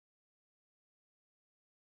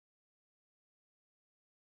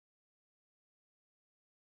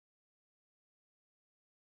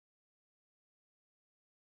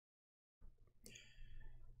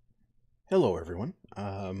Hello everyone,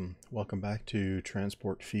 welcome back to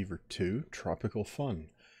Transport Fever 2 Tropical Fun.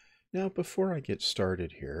 Now before I get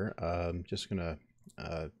started here, I'm just going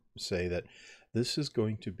to say that this is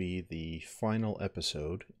going to be the final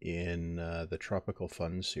episode in the Tropical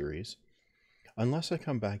Fun series, unless I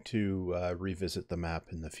come back to revisit the map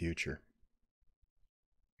in the future.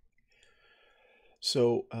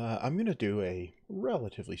 So I'm going to do a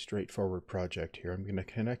relatively straightforward project here. I'm going to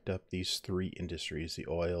connect up these three industries, the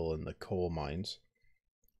oil and the coal mines,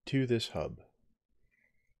 to this hub.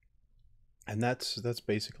 And that's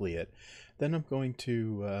basically it. Then I'm going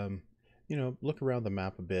to, look around the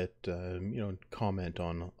map a bit, comment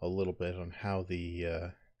on a little bit on how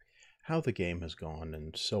the game has gone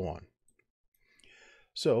and so on.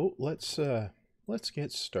 So let's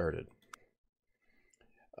get started.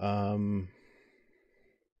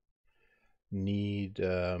 Need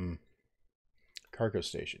cargo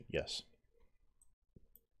station, yes.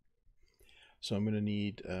 So I'm going to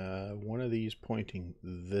need one of these pointing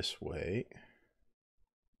this way.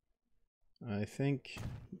 I think,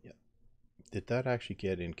 yeah. Did that actually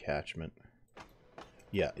get in catchment?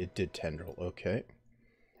 Yeah, it did tendril, okay.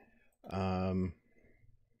 And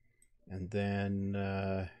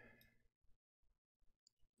then,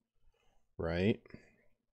 right.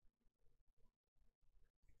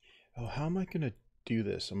 Oh, how am I going to do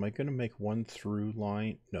this? Am I going to make one through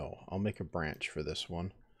line? No, I'll make a branch for this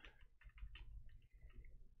one.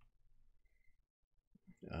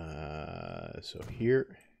 So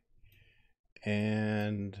here.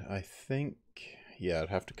 And I think, yeah, I'd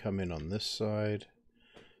have to come in on this side.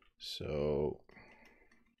 So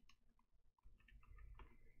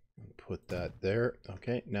put that there.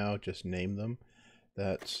 Okay, now just name them.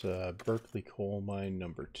 That's Berkeley Coal Mine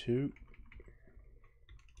number 2.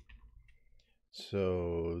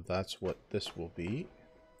 So that's what this will be.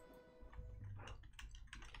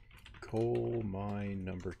 Coal Mine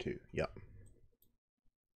number 2. Yep.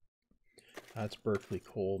 That's Berkeley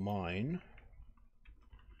Coal Mine.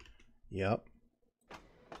 Yep.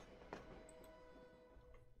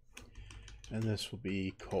 And this will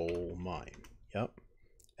be Coal Mine. Yep.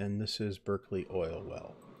 And this is Berkeley Oil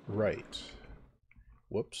Well. Right.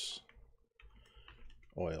 Whoops.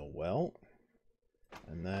 Oil Well.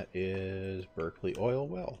 And that is Berkeley Oil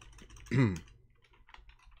Well.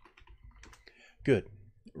 Good.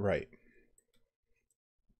 Right.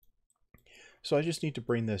 So I just need to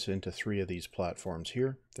bring this into 3 of these platforms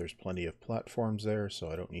here. There's plenty of platforms there, so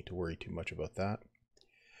I don't need to worry too much about that.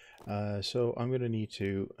 So I'm going to need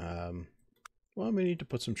to, I'm going to need to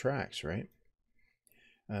put some tracks, right?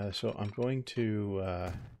 So I'm going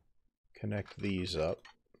to connect these up,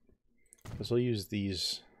 because I'll use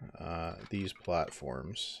these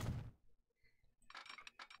platforms.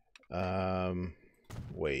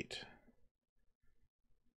 Wait.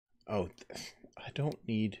 Oh, I don't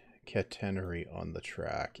need catenary on the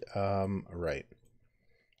track. Right.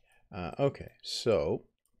 Okay, so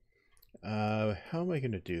how am I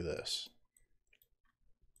going to do this?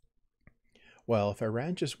 Well, if I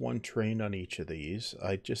ran just one train on each of these,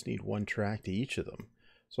 I just need one track to each of them.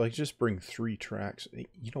 So I can just bring 3 tracks.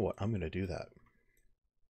 You know what? I'm going to do that.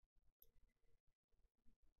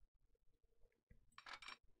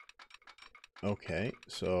 Okay,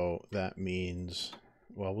 so that means,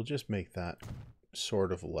 well, we'll just make that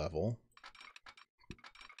sort of level.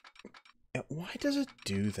 And why does it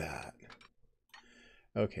do that?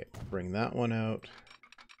 Okay, bring that one out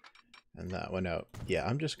and that one out. Yeah,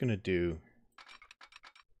 I'm just going to do...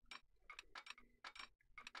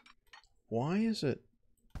 Why is it...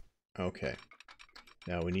 Okay,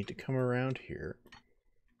 now we need to come around here.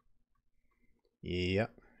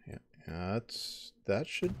 Yep, yeah, that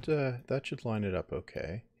should line it up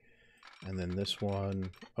okay. And then this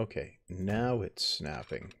one, okay, now it's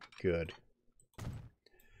snapping. Good.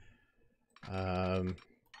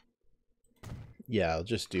 Yeah, I'll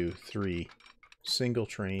just do 3 single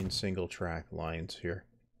train, single track lines here.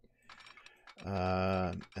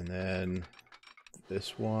 And then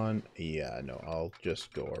this one, yeah, no, I'll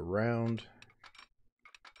just go around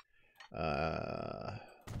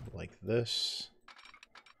like this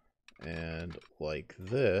and like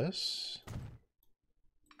this.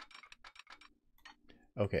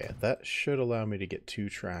 Okay, that should allow me to get 2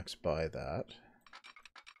 tracks by that.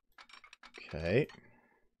 Okay.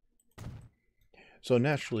 So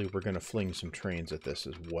naturally, we're going to fling some trains at this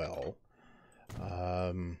as well.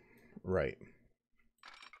 Right.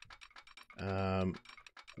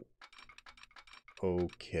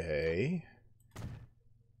 Okay.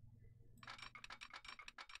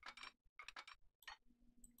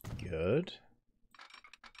 Good.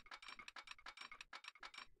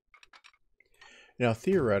 Now,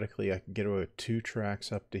 theoretically, I could get away with 2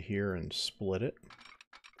 tracks up to here and split it.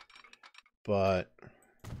 But,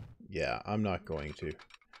 yeah, I'm not going to.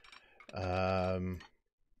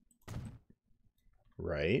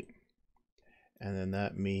 Right. And then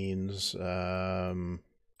that means I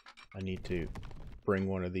need to bring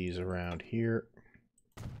one of these around here.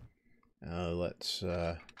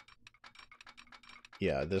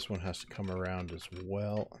 Yeah, this one has to come around as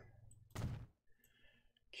well.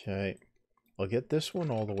 Okay. I'll get this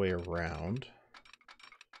one all the way around.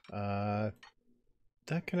 That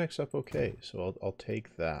connects up okay, so I'll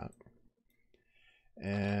take that.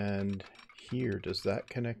 And here, does that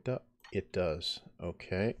connect up? It does.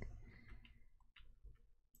 Okay.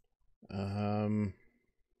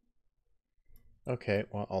 Okay,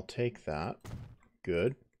 well, I'll take that.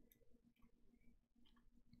 Good.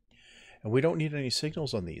 And we don't need any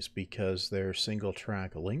signals on these because they're single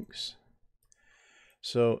track links.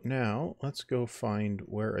 So now let's go find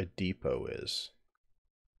where a depot is.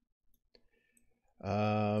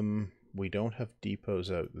 We don't have depots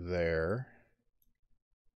out there.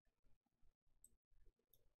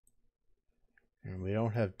 And we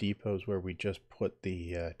don't have depots where we just put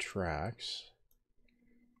the tracks.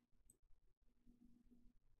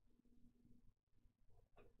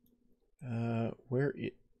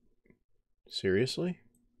 Seriously?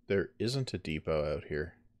 There isn't a depot out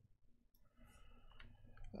here.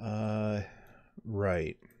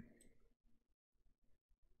 Right.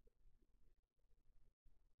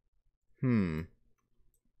 Oh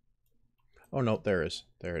no, there is.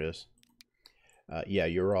 There it is. Yeah,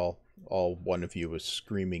 you're all one of you was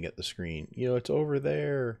screaming at the screen. You know, it's over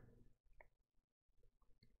there.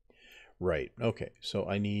 Right. Okay. So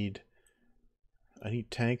I need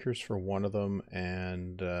tankers for one of them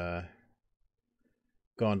and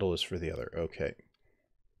gondolas for the other. Okay.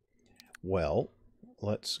 Well,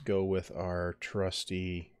 let's go with our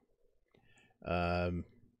trusty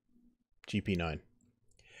GP9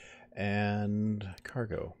 and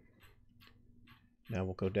cargo. Now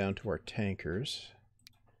we'll go down to our tankers.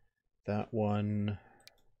 That one.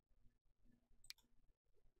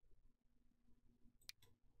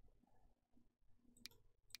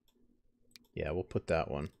 Yeah, we'll put that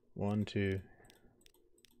one. 1, 2.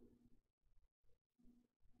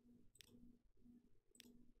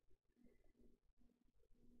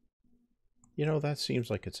 You know, that seems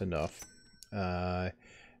like it's enough.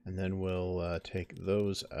 And then we'll take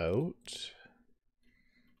those out.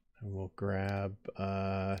 And we'll grab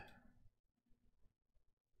a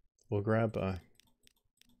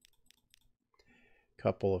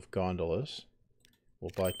couple of gondolas.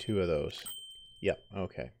 We'll buy 2 of those. Yep,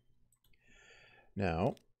 okay.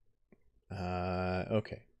 Now,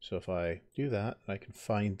 okay, so if I do that, I can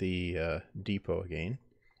find the depot again.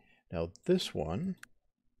 Now this one,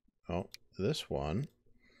 this one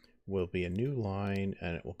will be a new line,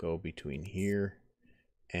 and it will go between here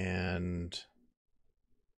and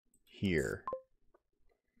here.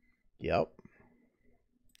 Yep.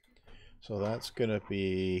 So that's going to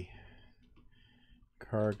be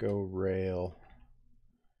cargo rail.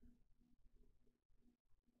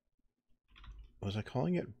 Was I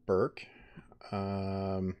calling it Burke?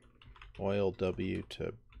 Oil W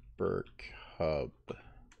to Burke hub.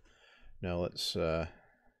 Now let's,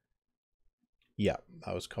 yeah,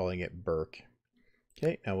 I was calling it Burke.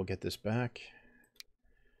 Okay, now we'll get this back.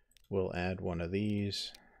 We'll add one of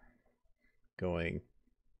these going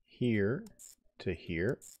here to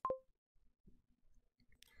here.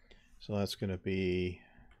 So that's going to be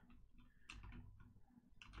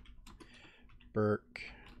Burke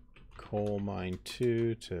Coal Mine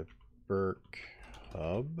 2 to Burke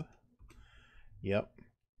Hub. Yep.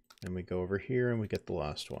 And we go over here and we get the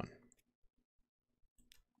last one.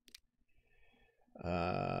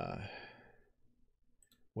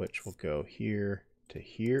 Which will go here to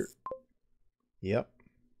here. Yep.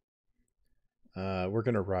 We're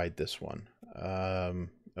going to ride this one.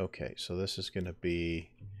 Okay, so this is going to be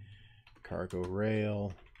cargo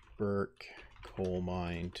rail, Burke Coal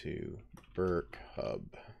Mine to Burke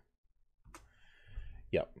Hub.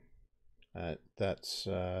 Yep. That's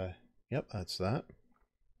that.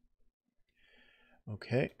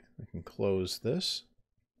 Okay, we can close this.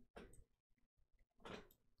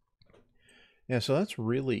 Yeah, so that's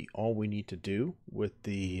really all we need to do with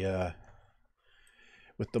the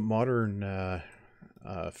modern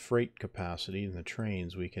freight capacity in the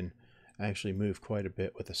trains. We can actually move quite a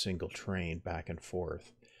bit with a single train back and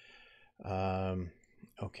forth.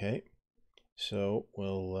 Okay, so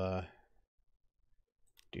we'll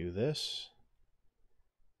do this,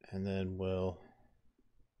 and then we'll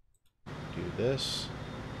do this,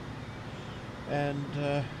 and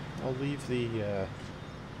I'll leave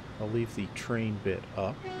the train bit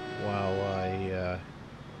up while I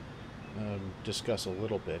discuss a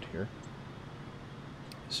little bit here.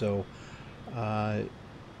 So, uh,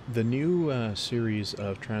 the new series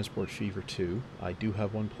of Transport Fever 2, I do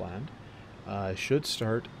have one planned, should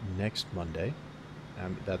start next Monday.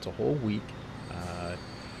 That's a whole week, uh,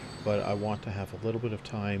 but I want to have a little bit of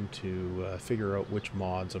time to figure out which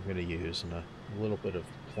mods I'm going to use and a little bit of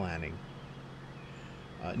planning.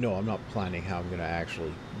 No, I'm not planning how I'm going to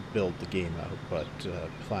actually build the game out, but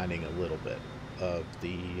planning a little bit of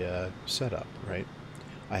the setup, right?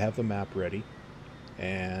 I have the map ready,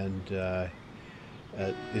 and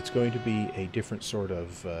it's going to be a different sort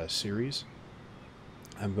of series.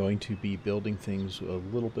 I'm going to be building things a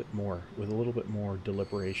little bit more, with a little bit more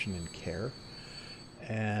deliberation and care.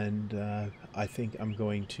 And I think I'm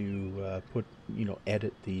going to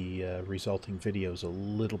edit the resulting videos a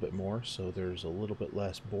little bit more, so there's a little bit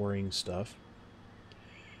less boring stuff.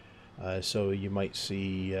 So you might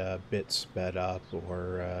see bits sped up,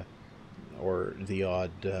 or the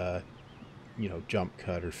odd jump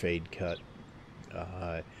cut or fade cut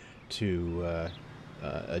to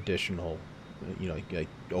additional, like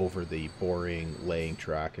over the boring laying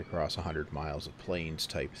track across 100 miles of plains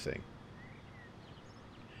type thing.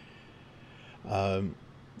 And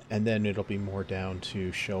then it'll be more down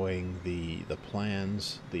to showing the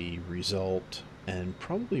plans, the result, and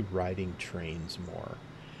probably riding trains more.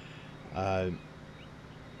 I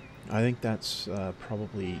think that's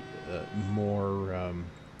probably more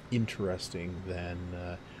interesting than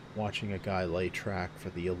watching a guy lay track for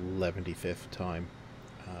the 11th time.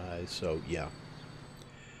 So yeah.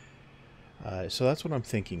 So that's what I'm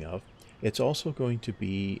thinking of. It's also going to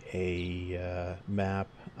be a map.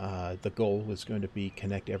 The goal is going to be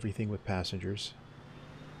connect everything with passengers,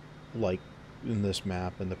 like in this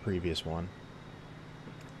map and the previous one.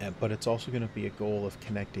 But it's also going to be a goal of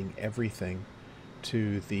connecting everything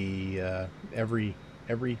to the every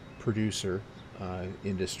producer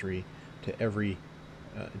industry, to every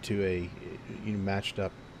to a matched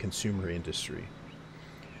up consumer industry.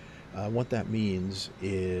 What that means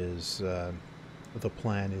is the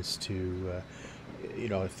plan is to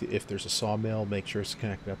if there's a sawmill, make sure it's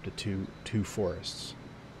connected up to two forests,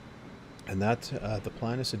 and that the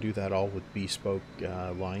plan is to do that all with bespoke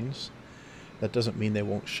lines. That doesn't mean they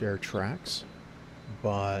won't share tracks,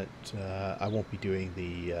 but I won't be doing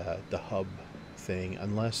the hub thing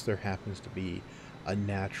unless there happens to be a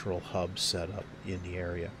natural hub set up in the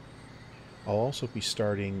area. I'll also be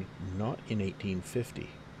starting not in 1850,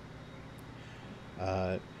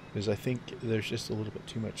 because I think there's just a little bit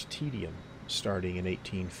too much tedium starting in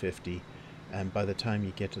 1850, and by the time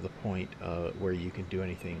you get to the point where you can do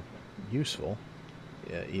anything useful,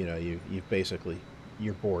 you've basically,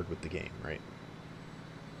 you're bored with the game, right?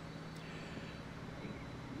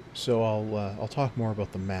 So I'll talk more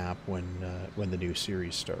about the map when the new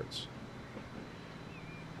series starts.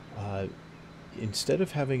 Instead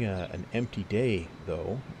of having an empty day,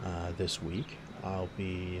 though, this week, I'll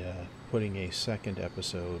be putting a second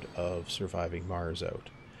episode of Surviving Mars out.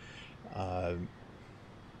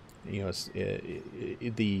 It's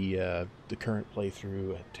the current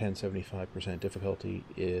playthrough at 1075% difficulty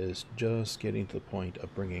is just getting to the point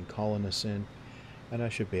of bringing colonists in, and I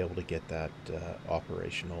should be able to get that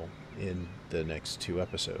operational in the next 2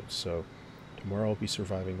 episodes. So tomorrow will be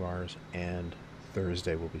Surviving Mars, and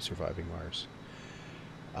Thursday will be Surviving Mars.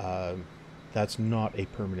 That's not a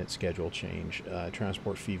permanent schedule change.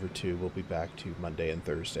 Transport Fever 2 will be back to Monday and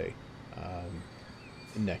Thursday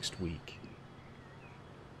next week.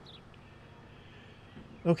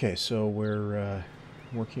 Okay, so we're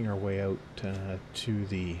working our way out to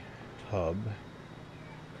the hub.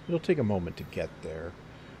 It'll take a moment to get there.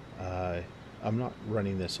 I'm not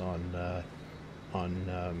running this on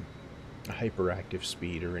hyperactive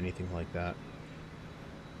speed or anything like that.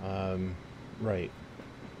 Right.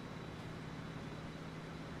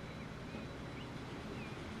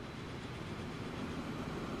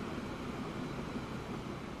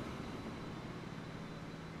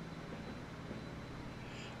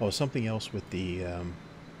 Oh, something else with the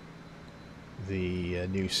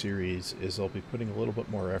new series is I'll be putting a little bit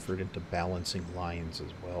more effort into balancing lines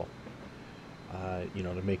as well.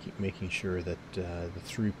 To making sure that the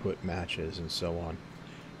throughput matches and so on.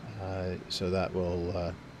 So that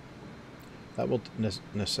will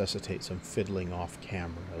necessitate some fiddling off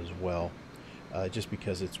camera as well, just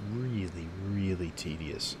because it's really, really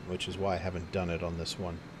tedious, which is why I haven't done it on this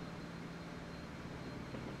one.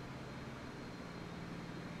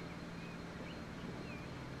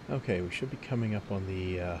 Okay, we should be coming up on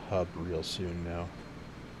the hub real soon now.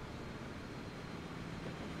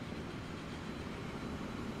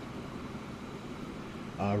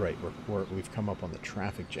 All right, we've come up on the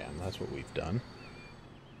traffic jam. That's what we've done.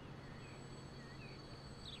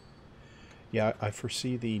 Yeah, I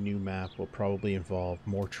foresee the new map will probably involve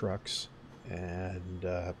more trucks and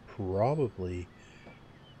probably,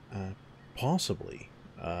 possibly,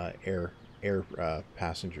 air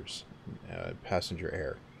passengers, passenger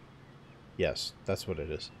air. Yes, that's what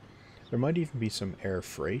it is. There might even be some air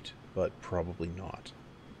freight, but probably not.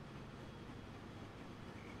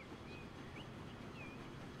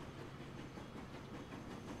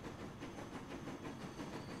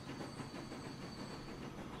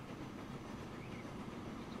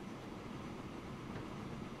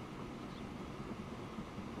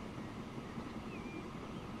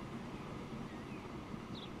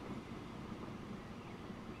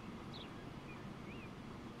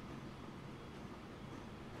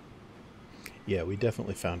 Yeah, we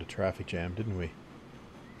definitely found a traffic jam, didn't we?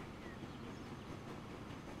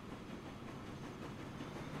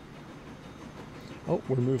 Oh,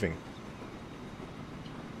 we're moving.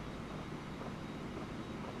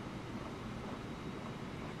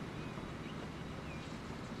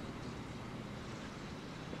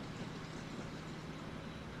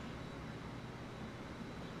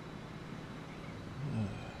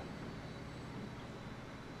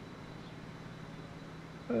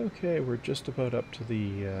 Okay, we're just about up to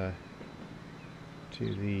the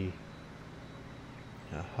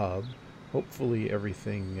hub. Hopefully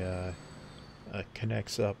everything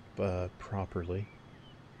connects up properly.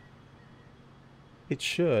 It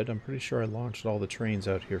should. I'm pretty sure I launched all the trains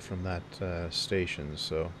out here from that station,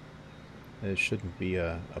 so it shouldn't be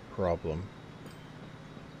a problem.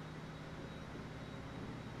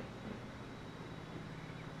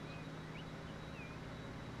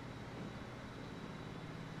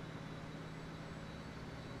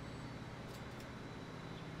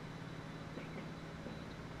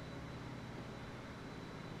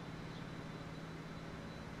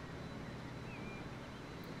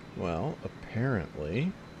 Well,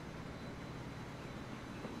 apparently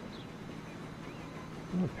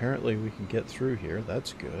we can get through here.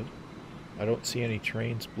 That's good. I don't see any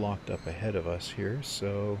trains blocked up ahead of us here,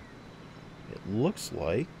 so it looks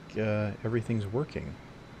like everything's working.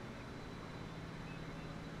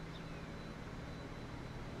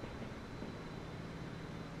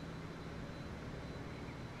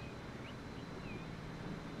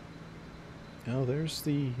 Oh, there's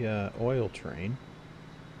the oil train,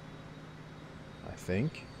 I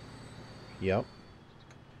think. Yep.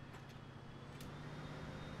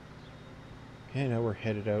 Okay, now we're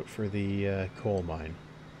headed out for the coal mine.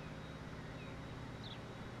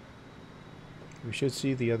 We should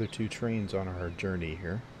see the other two trains on our journey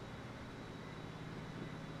here.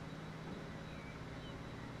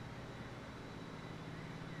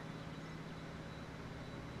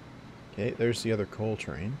 Okay, there's the other coal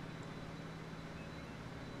train.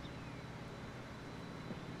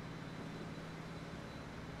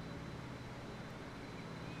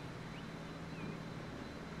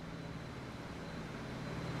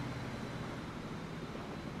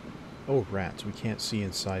 Oh, rats, we can't see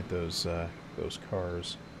inside those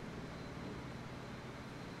cars.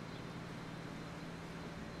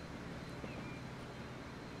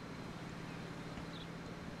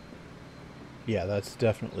 Yeah, that's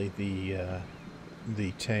definitely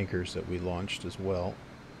the tankers that we launched as well.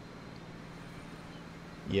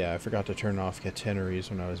 Yeah, I forgot to turn off catenaries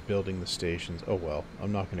when I was building the stations. Oh well,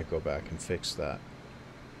 I'm not going to go back and fix that.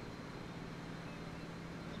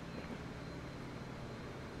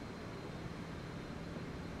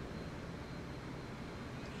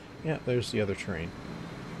 Yeah, there's the other train.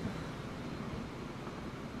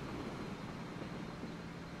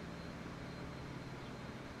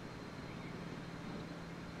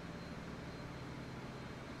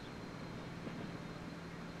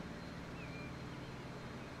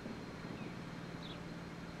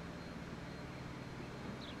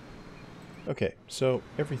 Okay, so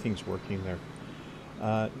everything's working there.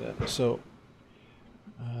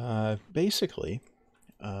 Basically,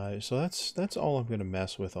 so that's all I'm going to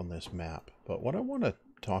mess with on this map. But what I want to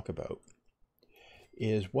talk about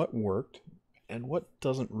is what worked and what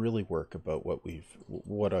doesn't really work about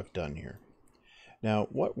what I've done here. Now,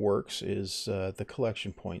 what works is the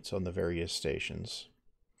collection points on the various stations.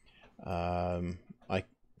 I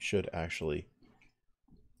should actually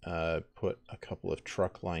put a couple of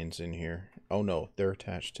truck lines in here. Oh no, they're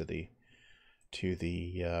attached to the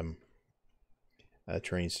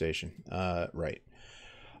train station. Right.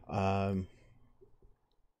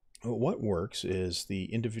 What works is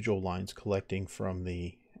the individual lines collecting from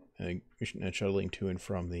the shuttling to and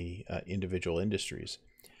from the individual industries.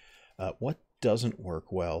 What doesn't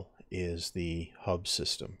work well is the hub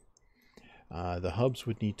system. The hubs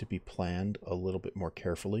would need to be planned a little bit more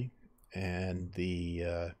carefully, and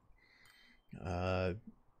the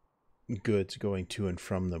goods going to and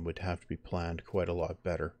from them would have to be planned quite a lot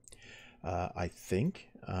better. I think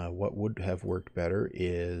what would have worked better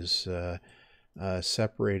is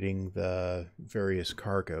separating the various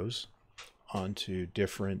cargoes onto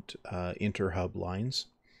different inter-hub lines,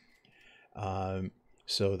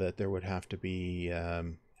 so that there would have to be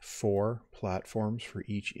 4 platforms for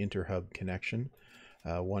each inter-hub connection,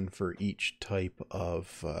 one for each type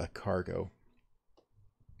of cargo.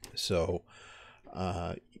 So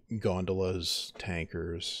gondolas,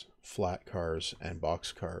 tankers, flat cars, and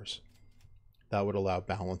box cars. That would allow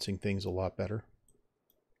balancing things a lot better.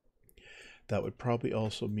 That would probably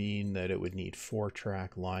also mean that it would need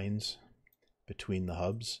 4-track lines between the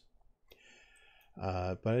hubs.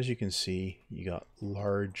 But as you can see, you got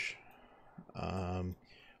large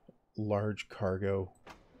cargo,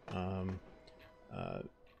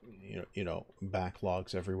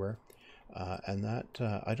 backlogs everywhere. And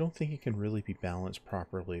that I don't think it can really be balanced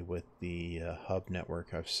properly with the hub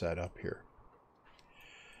network I've set up here.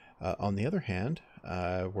 On the other hand,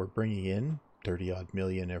 we're bringing in 30 odd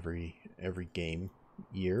million every game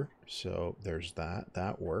year, so there's that.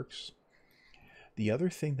 That works. The other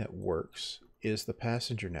thing that works is the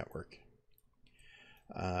passenger network.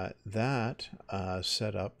 That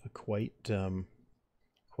set up quite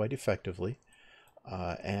effectively.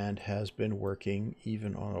 And has been working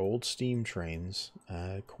even on old steam trains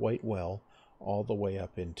quite well all the way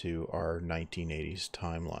up into our 1980s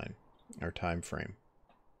timeline, or time frame.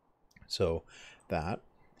 So that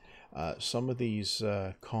some of these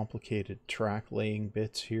complicated track laying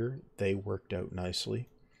bits here, they worked out nicely.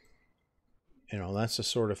 That's the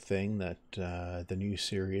sort of thing that the new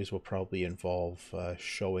series will probably involve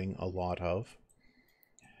showing a lot of.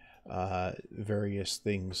 Various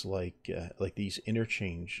things like these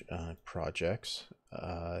interchange projects,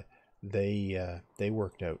 they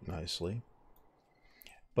worked out nicely.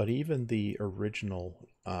 But even the original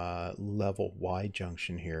level Y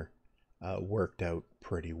junction here worked out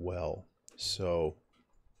pretty well. So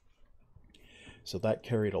that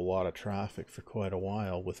carried a lot of traffic for quite a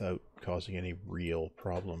while without causing any real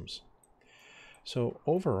problems. So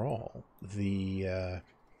overall, the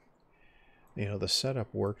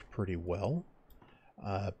setup worked pretty well,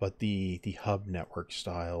 but the hub network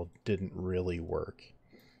style didn't really work.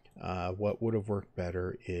 What would have worked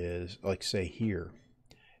better is, like, say here,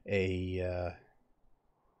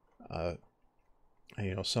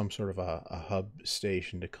 some sort of a hub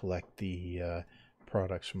station to collect the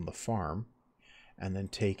products from the farm, and then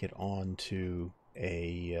take it on to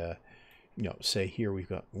a say here we've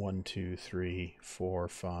got 1, 2, 3, 4,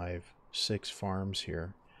 5, 6 farms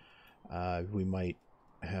here. We might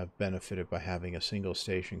have benefited by having a single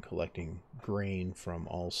station collecting grain from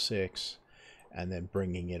all 6 and then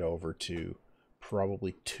bringing it over to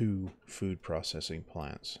probably 2 food processing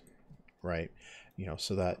plants, right?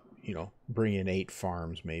 So that, bring in 8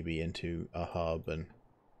 farms maybe into a hub and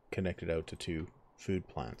connect it out to 2 food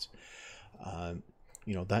plants.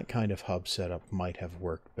 That kind of hub setup might have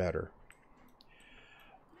worked better.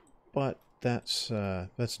 But that's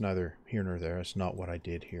neither here nor there. It's not what I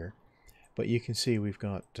did here. But you can see we've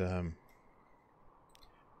got,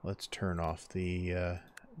 let's turn off the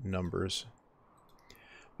numbers.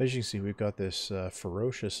 As you can see, we've got this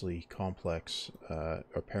ferociously complex,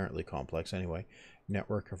 apparently complex anyway,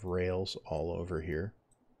 network of rails all over here,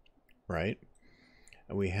 right?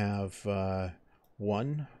 And we have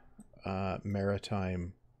one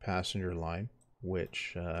maritime passenger line,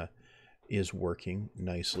 which is working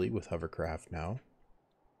nicely with hovercraft now.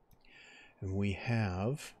 And we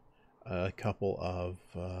have a couple of,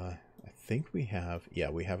 we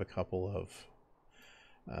have a couple of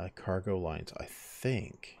cargo lines, I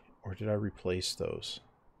think, or did I replace those?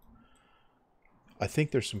 I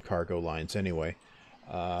think there's some cargo lines anyway,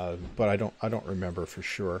 but I don't remember for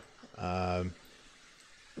sure.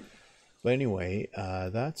 But anyway,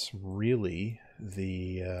 that's really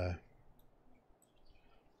the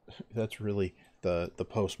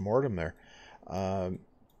post-mortem there.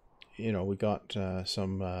 We got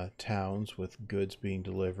some towns with goods being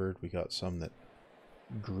delivered. We got some that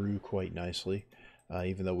grew quite nicely,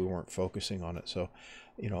 even though we weren't focusing on it. So,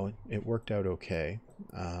 it worked out okay.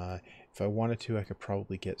 If I wanted to, I could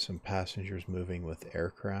probably get some passengers moving with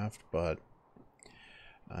aircraft, but,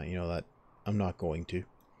 that I'm not going to,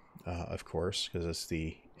 of course, because it's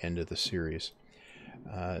the end of the series.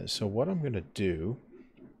 So what I'm going to do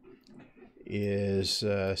is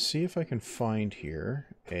see if I can find here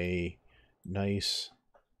a nice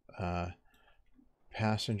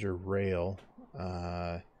passenger rail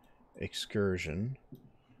excursion.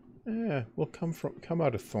 We'll come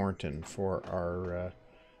out of Thornton for our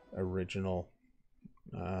original.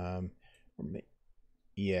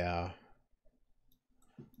 Yeah.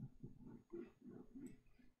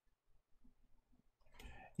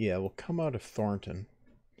 Yeah, we'll come out of Thornton.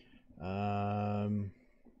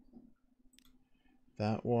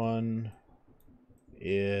 That one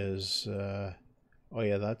is oh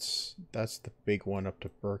yeah, that's the big one up to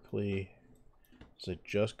Berkeley. Does it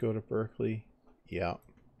just go to Berkeley? Yeah.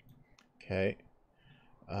 Okay.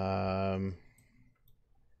 And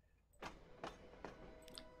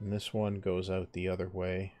this one goes out the other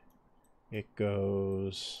way. It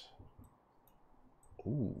goes...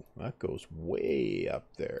 Ooh, that goes way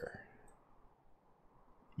up there.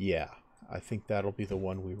 Yeah, I think that'll be the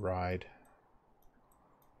one we ride.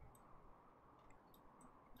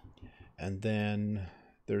 And then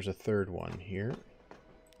there's a third one here.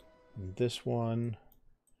 And this one...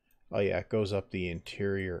 Oh yeah, it goes up the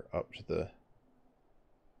interior up to the...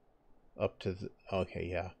 Okay,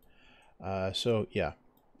 yeah. So, yeah.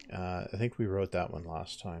 I think we rode that one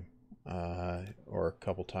last time. Or a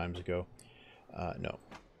couple times ago. No.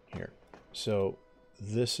 Here. So,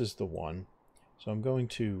 this is the one. So I'm going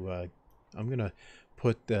to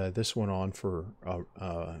put this one on for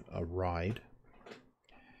a ride.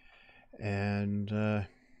 And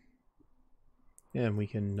we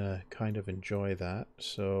can kind of enjoy that.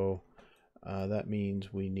 So that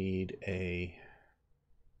means we need a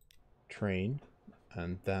train,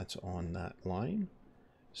 and that's on that line.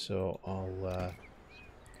 So I'll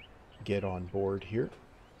get on board here.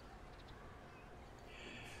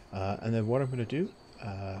 And then what I'm going to do,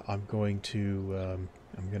 I'm going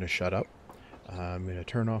to shut up. I'm going to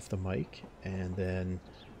turn off the mic, and then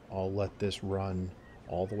I'll let this run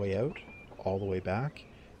all the way out, all the way back,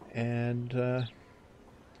 and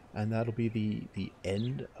that'll be the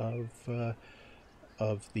end of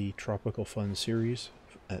the Tropical Fun series,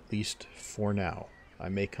 at least for now. I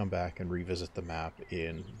may come back and revisit the map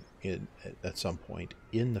at some point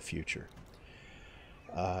in the future.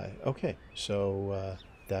 Okay, so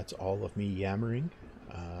that's all of me yammering.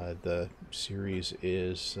 The series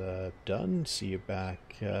is done. See you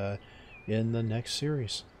back in the next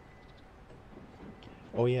series.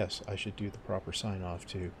 Oh yes, I should do the proper sign-off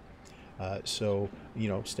too. So,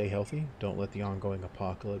 stay healthy. Don't let the ongoing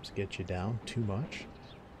apocalypse get you down too much.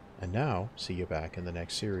 And now, see you back in the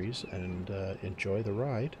next series, and enjoy the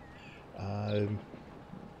ride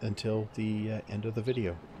until the end of the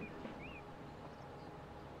video.